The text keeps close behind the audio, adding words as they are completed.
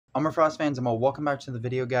I'm a Frost fans, and welcome back to the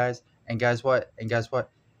video, guys. And guys, what? And guys,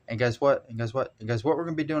 what? And guys, what? And guys, what? And guys, what we're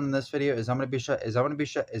gonna be doing in this video is I'm gonna be showing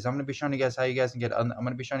you guys how you guys can get. I'm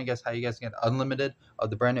gonna be showing you guys how you guys can get unlimited of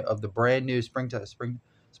the brand new springtime circuit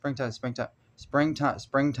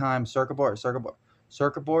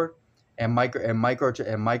board and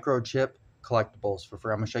microchip collectibles for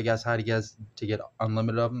free. I'm gonna show you guys how to get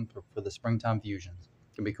unlimited of them for the springtime fusions.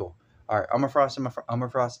 It's gonna be cool. All right, I'm a Frost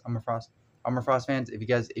fans. If you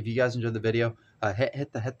guys enjoyed the video,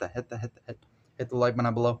 hit the like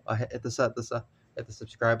button below. Hit the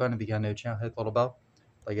subscribe button if you got a new channel. Hit the little bell,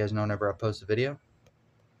 let you guys know whenever I post a video.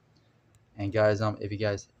 And guys, if you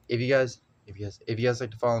guys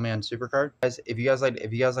like to follow me on SuperCard, guys, if you guys like to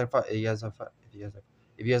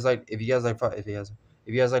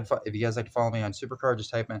follow me on SuperCard, just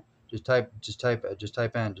type in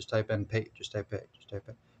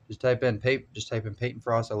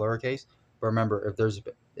PaytonFrost, a lowercase. But remember,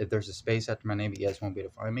 if there's a space after my name, you guys won't be able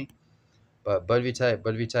to find me. But if you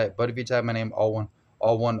type my name all one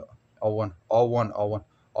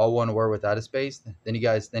word without a space, then you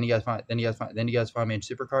guys find me in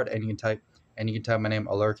SuperCard, and you can type my name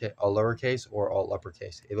all lowercase or all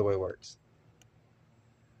uppercase. Either way works.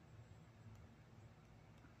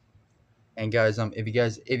 And guys, if you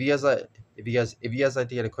guys like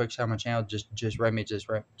to get a quick shout out on my channel, just write me in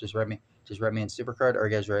SuperCard, or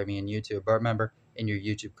guys write me in YouTube. But remember, in your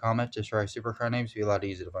YouTube comment, just write SuperCard names to be a lot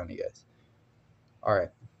easier to find you guys. All right.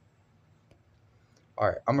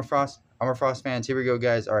 I'm a Frost fans. Here we go,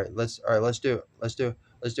 guys. Let's do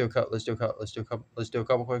a couple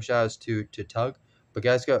quick shout outs to Tug. But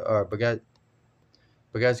guys go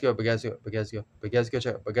check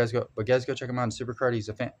him out on SuperCard.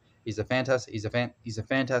 He's a fantastic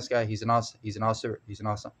guy. He's an awesome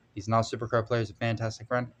SuperCard player. He's a fantastic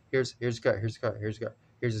friend. Here's his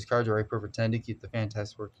cards right for pretend to keep the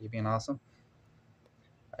fantastic work, keeping awesome.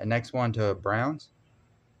 Next one to Browns.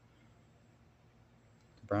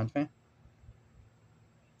 Browns fan.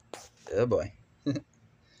 Oh boy.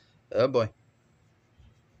 Oh boy.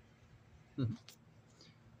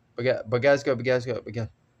 But guys go check him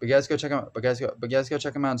out. But guys go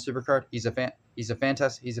check him out on SuperCard. He's a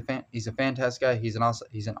fantastic guy. He's an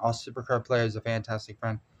awesome SuperCard player. He's a fantastic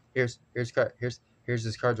friend. Here's his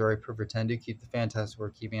cards right for pretend to keep the fantastic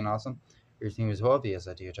work, keeping awesome. Here's team as well. If you guys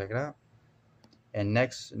like to go check it out. And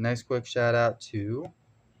next quick shout out to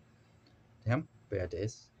him. But yeah,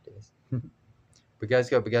 Days. But guys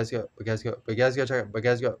go check him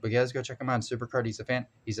out on SuperCard.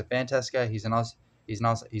 He's a fantastic guy. He's an awesome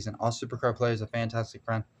SuperCard player. He's a fantastic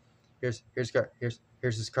friend. Here's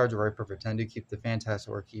his cards right for pretend to keep the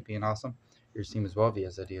fantastic work, keeping awesome. Here's team as well. If you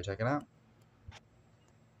guys like to go check it out.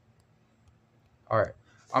 All right.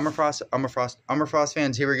 I'm a Frost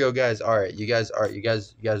fans. Here we go, guys. All right, you guys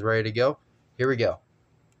ready to go? Here we go.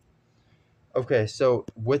 Okay, so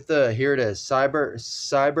with here it is, Cyber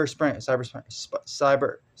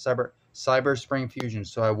Spring Fusion.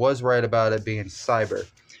 So I was right about it being cyber.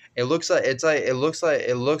 It looks almost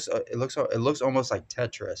like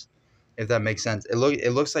Tetris, if that makes sense. It looks like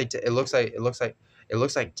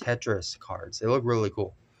Tetris cards. They look really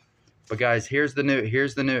cool. But guys, here's the new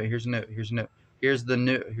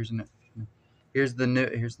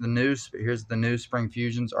Spring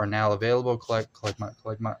Fusions are now available. Collect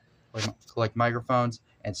microphones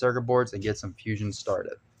and circuit boards and get some fusions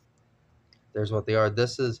started. There's what they are.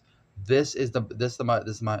 This is the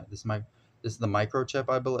microchip,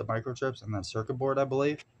 I believe, microchips, and that circuit board, I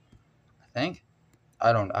believe. I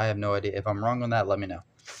have no idea. If I'm wrong on that, let me know.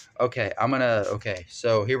 Okay,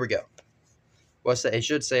 so here we go. It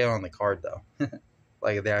should say it on the card though.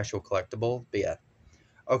 Like the actual collectible, but yeah.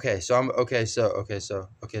 So I'm gonna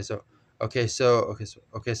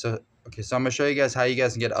show you guys how you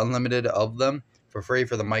guys can get unlimited of them for free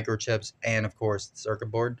for the microchips and of course the circuit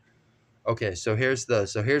board. Okay, so here's the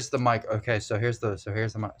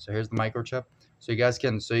microchip. So you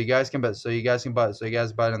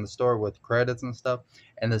guys buy it in the store with credits and stuff,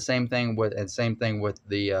 and the same thing with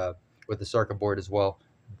the circuit board as well.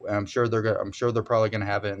 I'm sure they're probably gonna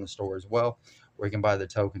have it in the store as well, where you can buy the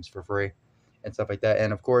tokens for free and stuff like that.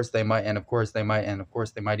 And of course they might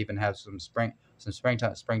even have some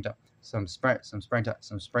springtime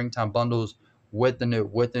bundles with the new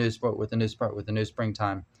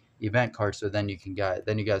springtime event card. So then you guys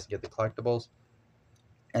can get the collectibles,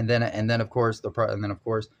 and then of course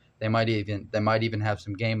they might even have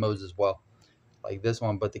some game modes as well, like this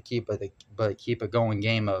one. But keep it going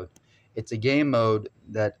game mode. It's a game mode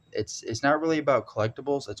that it's not really about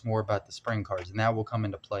collectibles. It's more about the spring cards, and that will come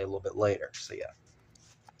into play a little bit later. So yeah.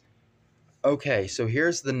 Okay, so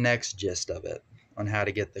here's the next gist of it. on how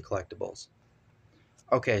to get the collectibles.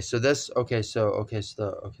 Okay, so this so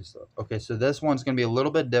this one's gonna be a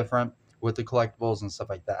little bit different with the collectibles and stuff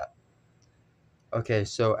like that.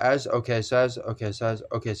 As you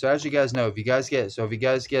guys know, if you guys get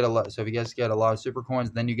a lot of super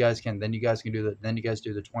coins, then you guys do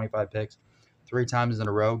the 25 picks 3 times in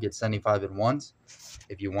a row, get 75 at once.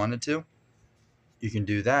 If you wanted to, you can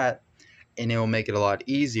do that, and it will make it a lot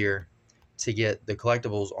easier to get the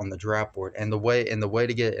collectibles on the draft board. And the way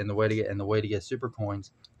to get super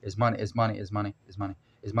coins is money in the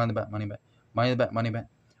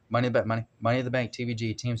bank,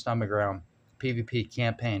 TVG, Team Stomach Ground, PvP,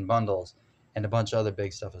 campaign, bundles, and a bunch of other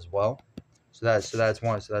big stuff as well. So that's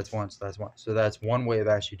one way of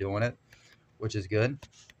actually doing it, which is good.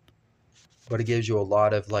 But it gives you a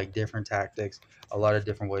lot of like different tactics, a lot of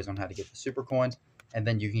different ways on how to get the super coins, and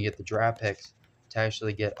then you can get the draft picks to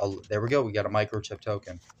actually get a, there we go, we got a microchip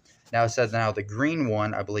token. Now it says now the green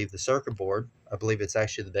one, I believe the circuit board, I believe it's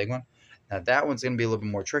actually the big one. Now that one's going to be a little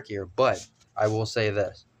bit more trickier, but I will say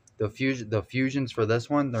this. The fusions for this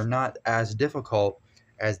one, they're not as difficult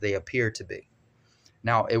as they appear to be.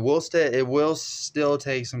 Now it will still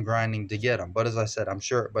take some grinding to get them, but as I said, I'm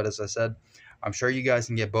sure you guys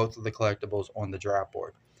can get both of the collectibles on the draft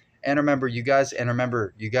board. And remember, you guys can still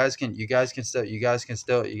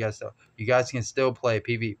play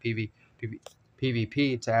PvP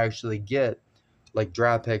to actually get like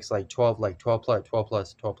draft picks, like 12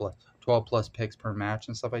 plus picks per match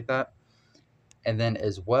and stuff like that. And then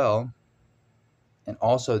as well, and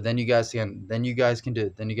also then you guys can do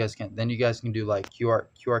like QR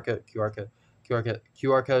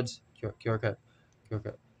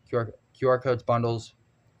codes, bundles,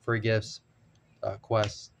 free gifts,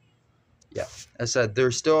 quests. Yeah, I said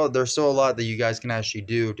there's still a lot that you guys can actually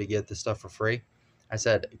do to get this stuff for free. I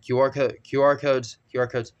said QR codes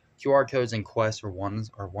and quests are one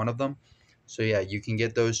of them. So yeah, you can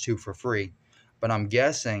get those 2 for free. But I'm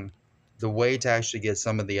guessing the way to actually get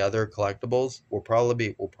some of the other collectibles will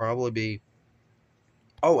probably be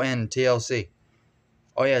oh, and TLC.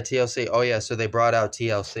 Oh yeah, TLC. Oh yeah, so they brought out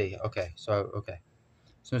TLC. Okay.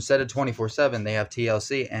 So instead of 24/7, they have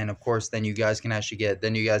TLC, and of course then you guys can actually get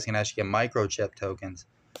microchip tokens,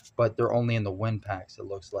 but they're only in the win packs, it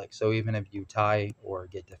looks like. So even if you tie or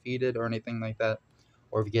get defeated or anything like that,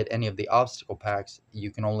 or if you get any of the obstacle packs,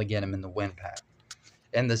 you can only get them in the win pack.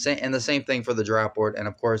 And the same thing for the draft board, and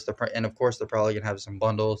of course they're probably gonna have some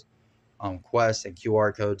bundles, quests and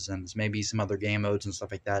QR codes, and maybe some other game modes and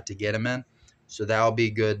stuff like that to get them in. So that'll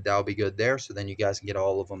be good there. So then you guys can get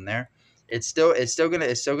all of them there. It's still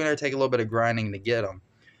gonna take a little bit of grinding to get them.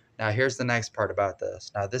 Now here's the next part about this.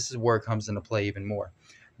 Now this is where it comes into play even more.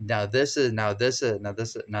 Now this is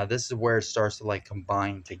where it starts to like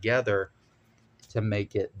combine together to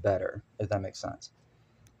make it better, if that makes sense.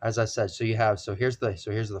 As I said, here's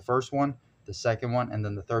the first one, the second one, and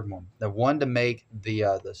then the third one. The one to make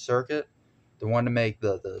the circuit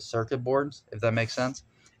boards, if that makes sense,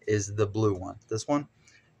 is the blue one.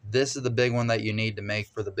 This is the big one that you need to make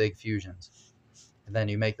for the big fusions. And then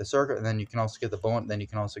you make the circuit, and then you can also get the bone. Then you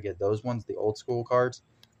can also get those ones, the old school cards.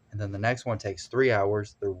 And then the next one takes 3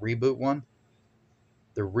 hours. The reboot one.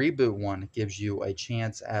 The reboot one gives you a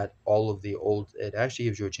chance at all of the old. It actually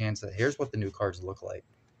gives you a chance at. Here's what the new cards look like.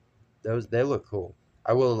 They look cool.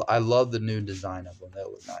 I love the new design of them. They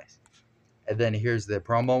look nice. And then here's the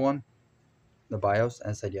promo one, the BIOS,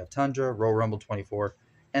 and it said you have Tundra, Royal Rumble 24,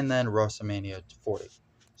 and then WrestleMania 40.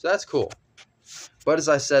 So that's cool. But as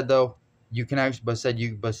I said though, you can actually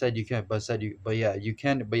you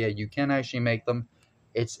can actually make them.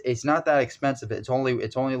 It's not that expensive. It's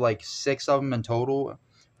only like 6 of them in total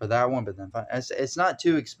for that one, but then it's not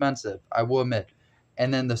too expensive, I will admit.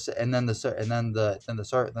 And then the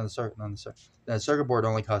circuit board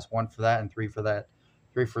only costs 1 for that, and 3 for that,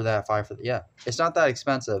 5 for that. Yeah, it's not that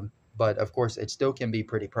expensive, but of course it still can be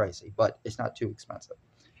pretty pricey. But it's not too expensive.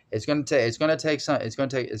 It's gonna take some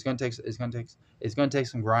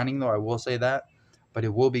grinding though. I will say that, but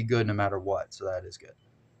it will be good no matter what. So that is good.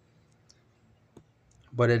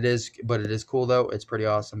 But it is cool though. It's pretty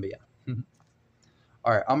awesome. But yeah.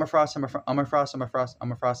 All right, I'm a Frost fans.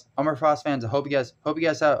 I hope you guys have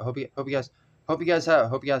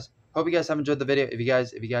enjoyed the video. If you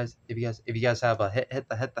guys have hit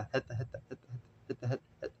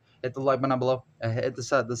the like button down below. Hit the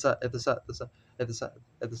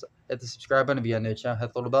subscribe button if you have new channel.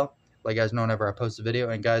 Hit the little bell. Let you guys know whenever I post a video.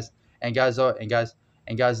 And guys, as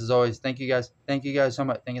always, thank you guys so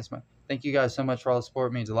much. Thank you guys so much for all the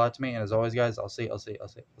support. It means a lot to me. And as always, guys, I'll see you in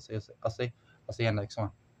the next one.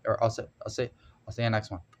 Or I'll see you next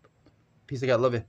one. Peace. I got love you.